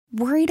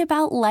Worried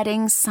about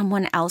letting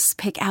someone else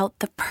pick out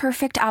the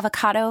perfect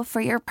avocado for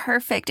your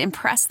perfect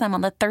impress them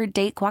on the third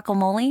date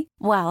guacamole?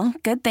 Well,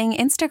 good thing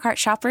Instacart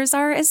shoppers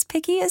are as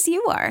picky as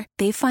you are.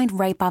 They find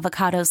ripe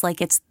avocados like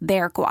it's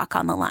their guac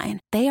on the line.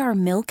 They are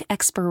milk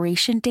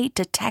expiration date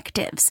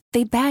detectives.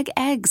 They bag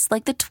eggs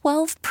like the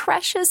 12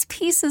 precious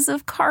pieces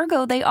of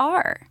cargo they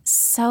are.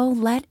 So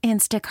let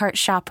Instacart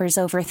shoppers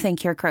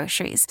overthink your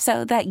groceries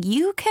so that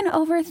you can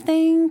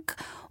overthink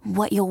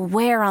what you'll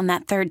wear on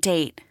that third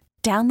date.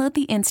 Download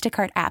the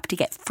Instacart app to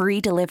get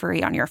free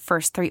delivery on your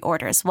first 3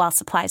 orders while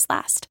supplies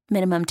last.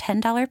 Minimum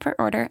 $10 per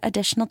order.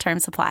 Additional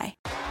terms apply.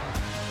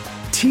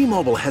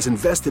 T-Mobile has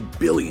invested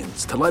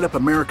billions to light up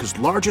America's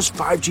largest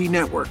 5G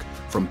network,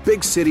 from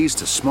big cities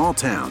to small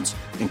towns,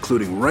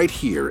 including right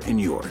here in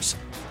yours.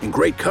 And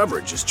great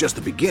coverage is just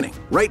the beginning.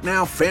 Right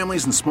now,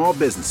 families and small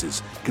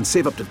businesses can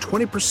save up to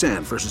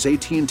 20% versus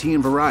AT&T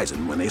and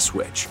Verizon when they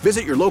switch.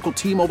 Visit your local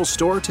T-Mobile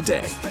store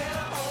today.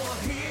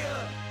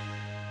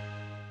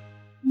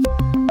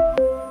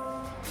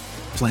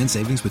 Plan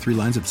savings with 3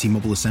 lines of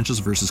T-Mobile Essentials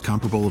versus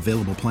comparable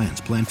available plans.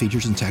 Plan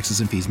features and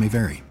taxes and fees may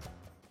vary.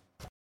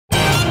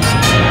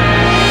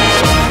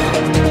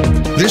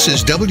 This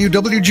is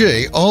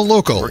WWJ All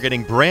Local. We're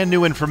getting brand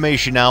new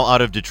information now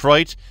out of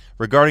Detroit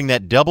regarding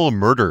that double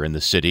murder in the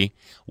city.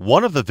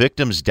 One of the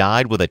victims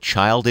died with a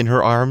child in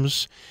her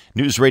arms.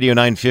 News Radio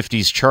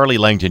 950's Charlie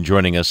Langton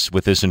joining us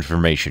with this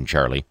information.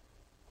 Charlie.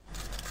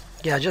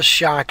 Yeah, just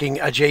shocking,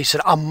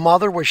 Jason. A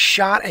mother was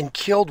shot and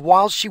killed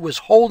while she was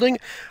holding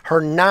her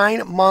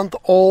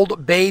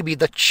 9-month-old baby.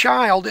 The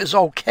child is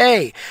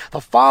okay. The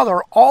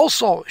father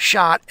also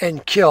shot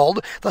and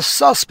killed. The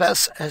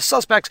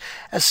suspects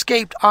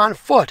escaped on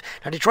foot.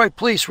 Now, Detroit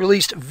police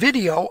released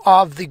video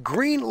of the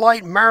Green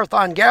Light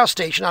Marathon gas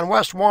station on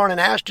West Warren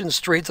and Ashton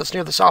Streets. That's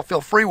near the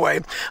Southfield Freeway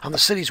on the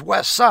city's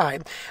west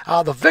side.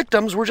 The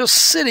victims were just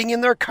sitting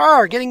in their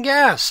car getting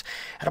gas.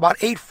 At about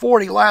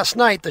 8:40 last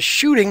night, the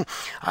shooting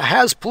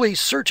has police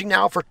searching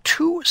now for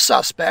 2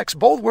 suspects,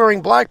 both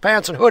wearing black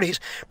pants and hoodies.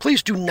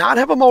 Police do not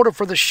have a motive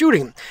for the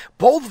shooting.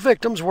 Both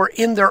victims were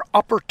in their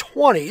upper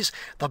 20s.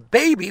 The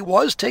baby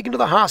was taken to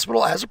the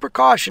hospital as a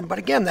precaution, but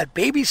again, that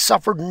baby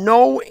suffered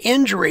no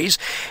injuries,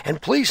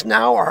 and police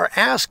now are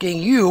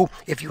asking you,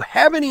 if you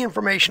have any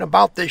information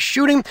about this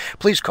shooting,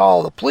 please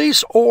call the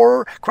police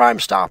or Crime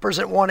Stoppers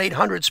at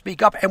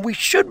 1-800-SPEAK-UP, and we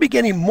should be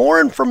getting more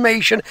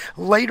information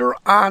later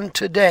on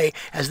today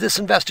as this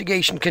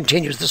investigation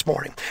continues this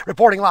morning.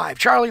 Reporting live,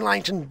 Charlie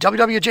Langton,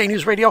 WWJ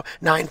News Radio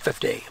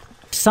 950.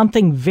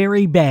 Something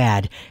very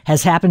bad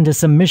has happened to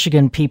some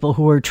Michigan people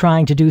who are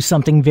trying to do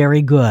something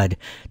very good.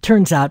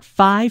 Turns out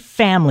 5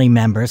 family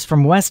members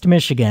from West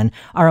Michigan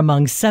are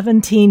among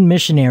 17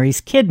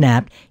 missionaries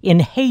kidnapped in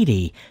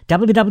Haiti.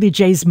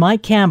 WWJ's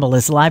Mike Campbell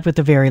is live with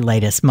the very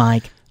latest.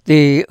 Mike.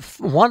 The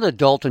 1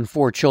 adult and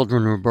 4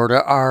 children,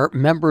 Roberta, are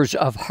members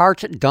of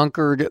Hart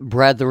Dunkard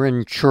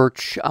Brethren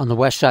Church on the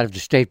west side of the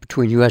state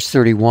between US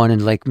 31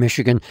 and Lake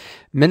Michigan.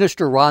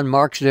 Minister Ron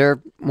Marks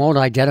there won't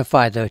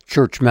identify the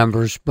church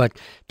members, but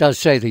does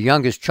say the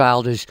youngest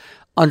child is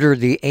under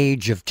the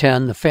age of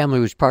 10. The family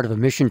was part of a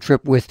mission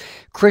trip with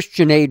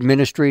Christian Aid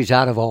Ministries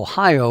out of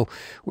Ohio,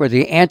 where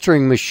the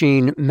answering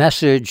machine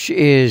message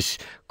is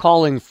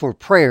calling for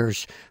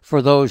prayers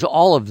for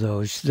all of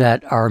those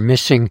that are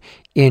missing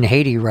in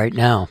Haiti right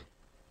now.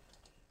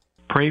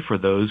 Pray for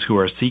those who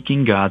are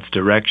seeking God's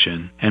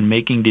direction and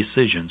making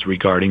decisions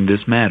regarding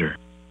this matter.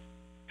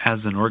 As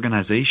an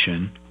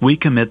organization, we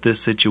commit this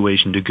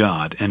situation to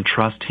God and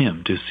trust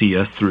Him to see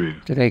us through.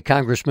 Today,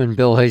 Congressman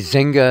Bill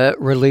Huizenga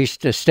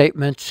released a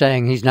statement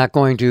saying he's not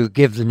going to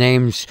give the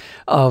names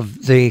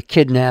of the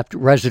kidnapped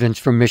residents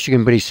from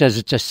Michigan, but he says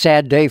it's a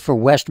sad day for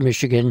West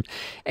Michigan,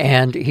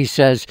 and he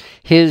says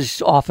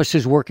his office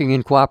is working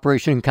in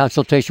cooperation and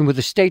consultation with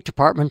the State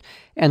Department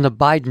and the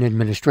Biden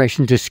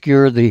administration to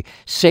secure the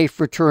safe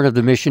return of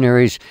the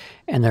missionaries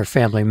and their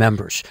family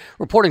members.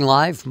 Reporting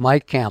live,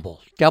 Mike Campbell,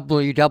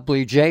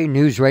 WWJ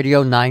News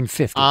Radio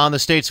 950. On the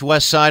state's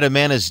west side, a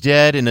man is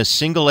dead in a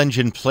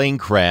single-engine plane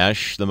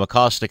crash. The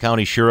Mecosta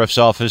County Sheriff's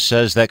Office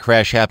says that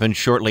crash happened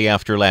shortly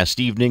after last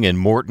evening in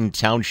Morton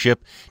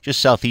Township,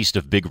 just southeast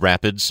of Big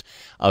Rapids.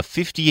 A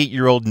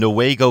 58-year-old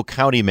Newaygo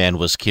County man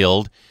was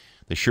killed.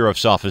 The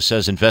Sheriff's Office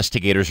says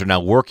investigators are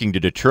now working to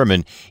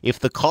determine if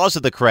the cause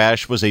of the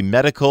crash was a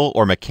medical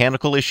or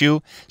mechanical issue.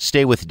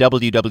 Stay with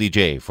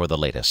WWJ for the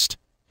latest.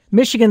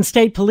 Michigan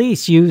State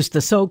Police used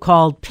the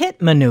so-called pit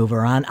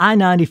maneuver on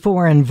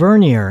I-94 and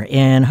Vernier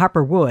in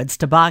Harper Woods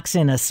to box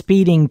in a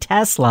speeding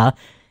Tesla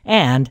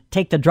and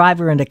take the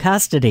driver into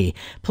custody.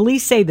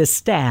 Police say the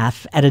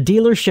staff at a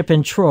dealership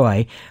in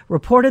Troy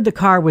reported the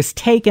car was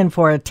taken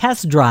for a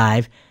test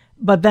drive,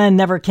 but then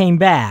never came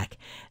back.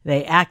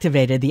 They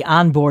activated the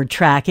onboard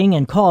tracking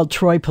and called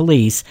Troy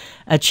police.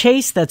 A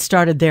chase that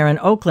started there in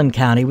Oakland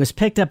County was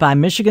picked up by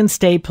Michigan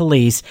State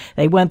Police.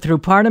 They went through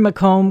part of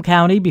Macomb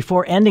County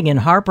before ending in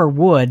Harper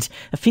Woods.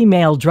 A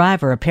female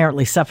driver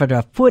apparently suffered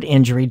a foot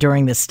injury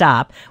during the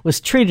stop, was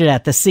treated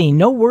at the scene.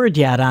 No word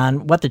yet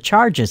on what the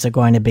charges are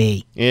going to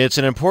be. It's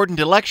an important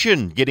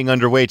election getting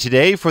underway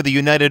today for the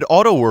United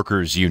Auto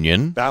Workers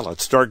Union.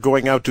 Ballots start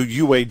going out to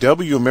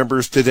UAW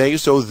members today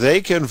so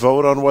they can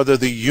vote on whether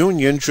the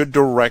union should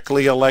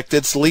directly elect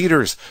its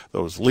leaders.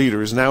 Those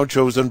leaders now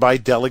chosen by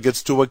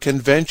delegates to a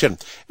convention.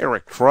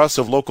 Eric Truss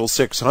of Local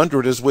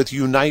 600 is with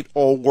Unite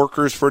All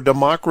Workers for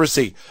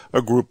Democracy,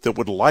 a group that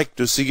would like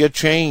to see a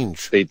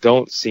change. They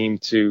don't seem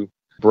to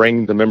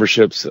bring the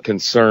membership's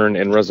concern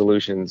and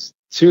resolutions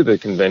to the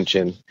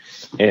convention,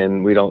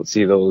 and we don't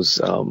see those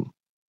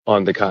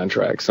on the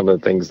contract, some of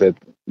the things that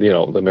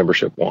the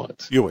membership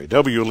wants.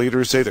 UAW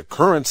leaders say the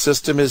current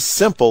system is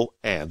simple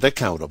and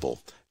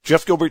accountable.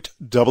 Jeff Gilbert,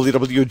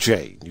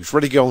 WWJ, News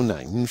Radio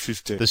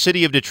 950. The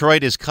city of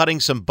Detroit is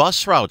cutting some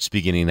bus routes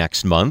beginning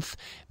next month.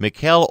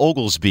 Mikhail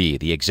Oglesby,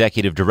 the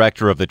executive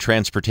director of the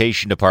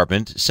Transportation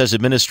Department, says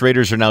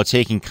administrators are now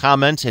taking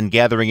comment and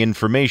gathering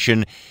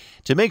information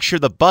to make sure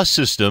the bus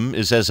system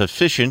is as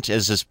efficient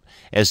as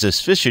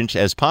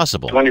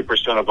possible.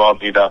 20% of all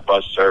DDOT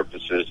bus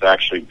service is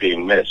actually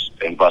being missed,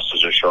 and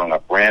buses are showing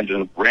up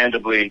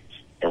randomly,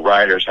 and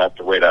riders have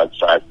to wait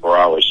outside for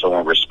hours. So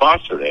in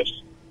response to this,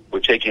 we're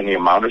taking the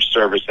amount of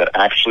service that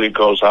actually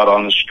goes out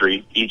on the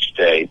street each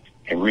day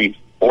and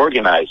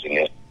reorganizing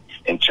it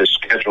into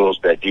schedules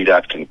that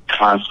DDOT can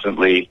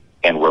constantly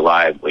and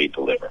reliably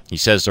deliver. He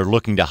says they're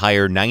looking to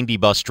hire 90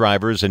 bus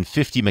drivers and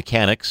 50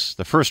 mechanics.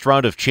 The first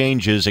round of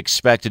changes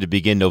expected to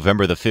begin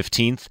November the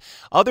 15th.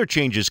 Other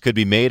changes could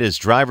be made as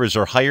drivers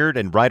are hired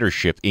and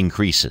ridership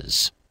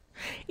increases.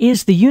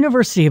 Is the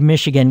University of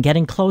Michigan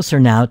getting closer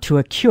now to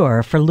a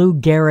cure for Lou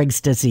Gehrig's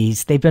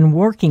disease? They've been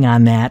working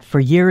on that for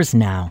years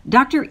now.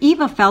 Dr.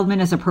 Eva Feldman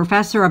is a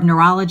professor of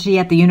neurology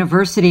at the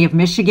University of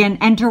Michigan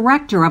and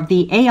director of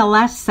the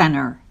ALS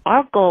Center.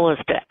 Our goal is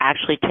to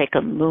actually take a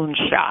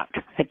moonshot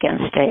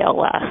against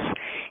ALS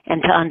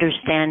and to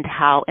understand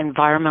how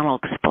environmental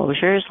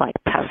exposures like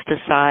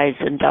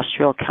pesticides,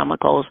 industrial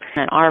chemicals,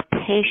 and our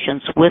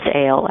patients with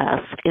ALS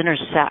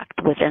intersect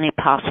with any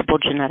possible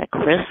genetic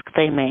risk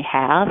they may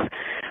have,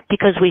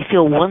 because we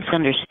feel once we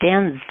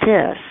understand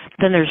this,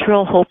 then there's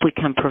real hope we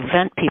can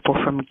prevent people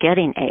from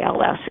getting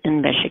ALS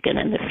in Michigan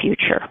in the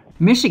future.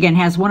 Michigan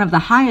has one of the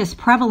highest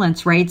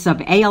prevalence rates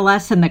of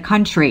ALS in the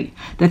country.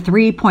 The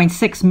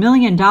 $3.6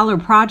 million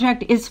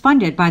project is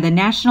funded by the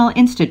National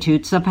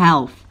Institutes of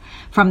Health.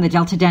 From the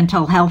Delta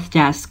Dental Health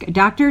Desk,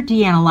 Dr.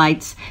 Deanna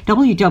Lights,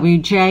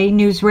 WWJ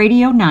News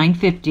Radio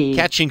 950.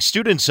 Catching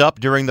students up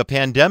during the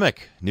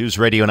pandemic. News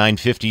Radio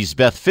 950's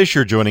Beth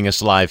Fisher joining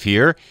us live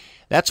here.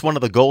 That's one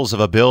of the goals of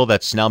a bill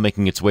that's now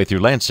making its way through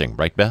Lansing,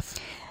 right, Beth?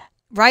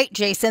 Right,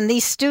 Jason.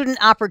 These student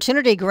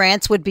opportunity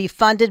grants would be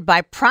funded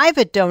by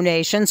private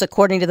donations,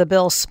 according to the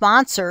bill's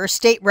sponsor,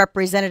 State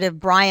Representative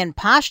Brian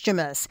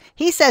Posthumus.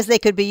 He says they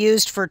could be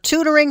used for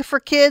tutoring for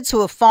kids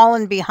who have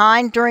fallen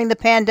behind during the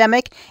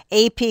pandemic,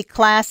 AP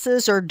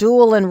classes, or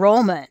dual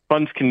enrollment.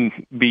 Funds can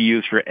be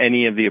used for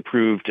any of the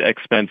approved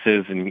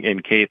expenses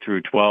in K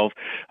through 12.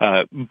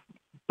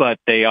 But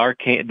they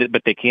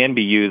can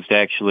be used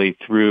actually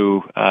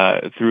through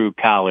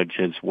college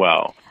as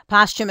well.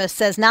 Posthumus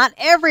says not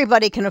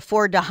everybody can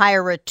afford to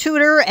hire a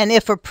tutor, and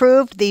if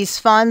approved, these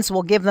funds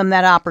will give them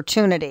that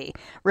opportunity.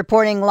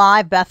 Reporting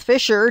live, Beth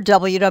Fisher,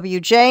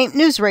 WWJ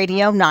News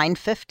Radio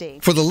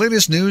 950. For the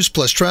latest news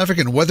plus traffic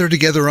and weather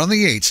together on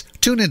the 8s,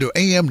 tune into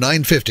AM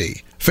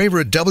 950.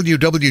 Favorite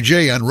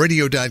WWJ on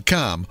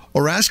radio.com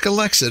or ask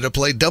Alexa to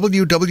play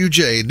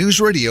WWJ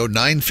News Radio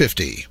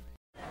 950.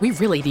 We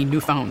really need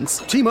new phones.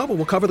 T-Mobile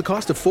will cover the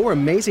cost of 4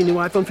 amazing new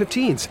iPhone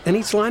 15s, and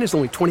each line is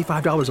only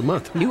 $25 a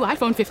month. New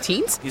iPhone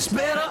 15s? It's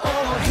better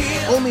over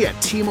here. Only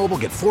at T-Mobile,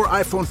 get 4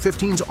 iPhone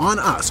 15s on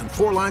us and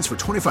 4 lines for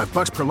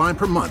 $25 per line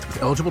per month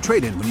with eligible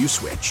trade-in when you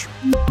switch.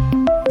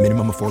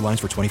 Minimum of 4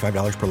 lines for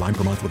 $25 per line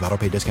per month with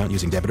autopay discount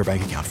using debit or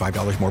bank account.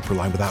 $5 more per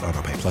line without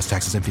autopay, plus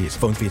taxes and fees.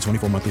 Phone fee at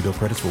 24 monthly bill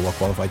credits for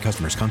well-qualified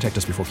customers. Contact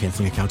us before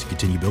canceling account to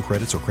continue bill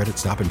credits or credit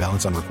stop and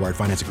balance on required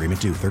finance agreement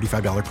due.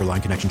 $35 per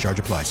line connection charge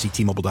applies. See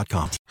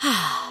T-Mobile.com.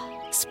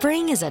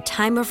 Spring is a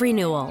time of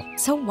renewal,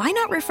 so why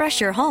not refresh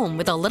your home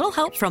with a little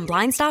help from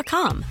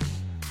Blinds.com?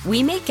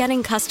 We make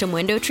getting custom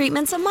window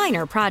treatments a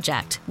minor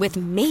project with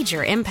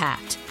major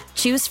impact.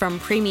 Choose from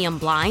premium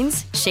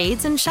blinds,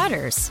 shades, and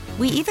shutters.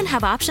 We even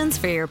have options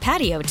for your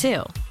patio,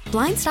 too.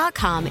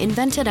 Blinds.com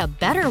invented a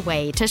better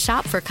way to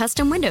shop for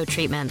custom window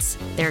treatments.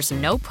 There's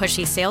no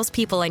pushy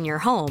salespeople in your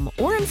home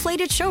or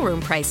inflated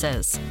showroom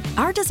prices.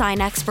 Our design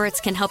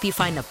experts can help you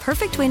find the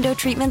perfect window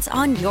treatments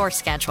on your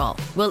schedule.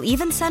 We'll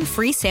even send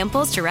free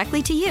samples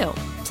directly to you.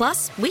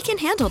 Plus, we can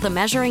handle the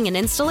measuring and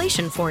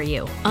installation for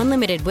you.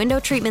 Unlimited window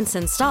treatments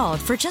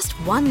installed for just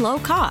one low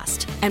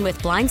cost. And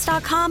with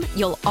Blinds.com,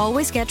 you'll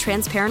always get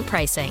transparent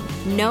pricing.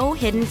 No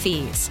hidden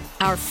fees.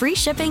 Our free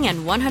shipping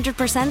and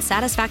 100%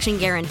 satisfaction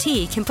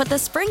guarantee can put the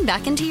spring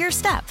back into your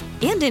step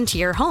and into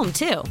your home,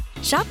 too.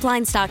 Shop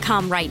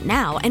Blinds.com right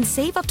now and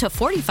save up to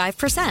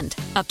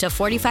 45%. Up to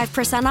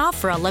 45% off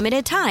for a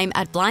limited time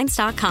at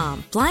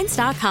Blinds.com.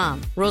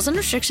 Blinds.com. Rules and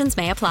restrictions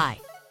may apply.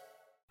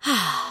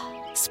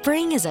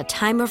 Spring is a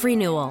time of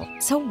renewal,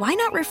 so why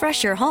not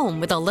refresh your home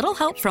with a little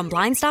help from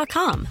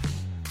Blinds.com?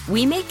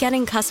 We make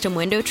getting custom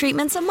window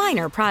treatments a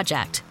minor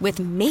project with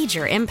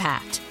major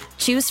impact.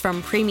 Choose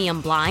from premium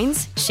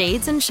blinds,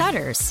 shades, and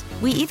shutters.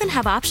 We even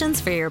have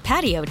options for your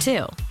patio,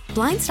 too.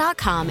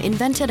 Blinds.com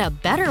invented a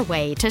better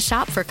way to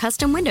shop for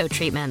custom window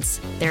treatments.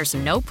 There's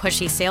no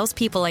pushy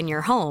salespeople in your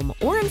home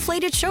or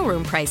inflated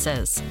showroom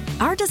prices.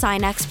 Our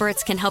design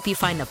experts can help you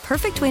find the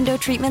perfect window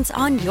treatments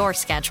on your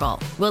schedule.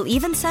 We'll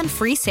even send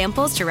free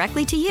samples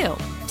directly to you.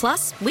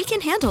 Plus, we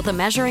can handle the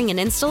measuring and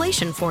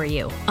installation for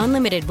you.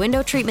 Unlimited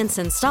window treatments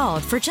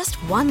installed for just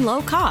one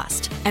low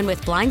cost. And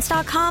with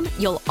Blinds.com,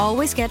 you'll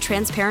always get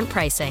transparent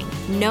pricing.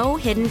 No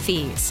hidden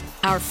fees.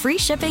 Our free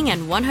shipping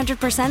and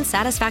 100%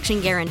 satisfaction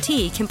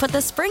guarantee can put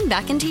the spring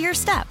back into your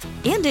step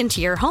and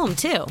into your home,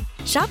 too.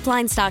 Shop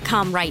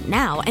Blinds.com right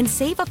now and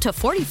save up to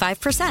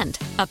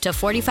 45%. Up to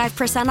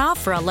 45%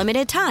 off for a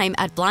limited time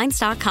at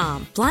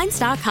Blinds.com.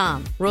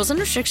 Blinds.com. Rules and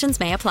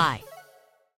restrictions may apply.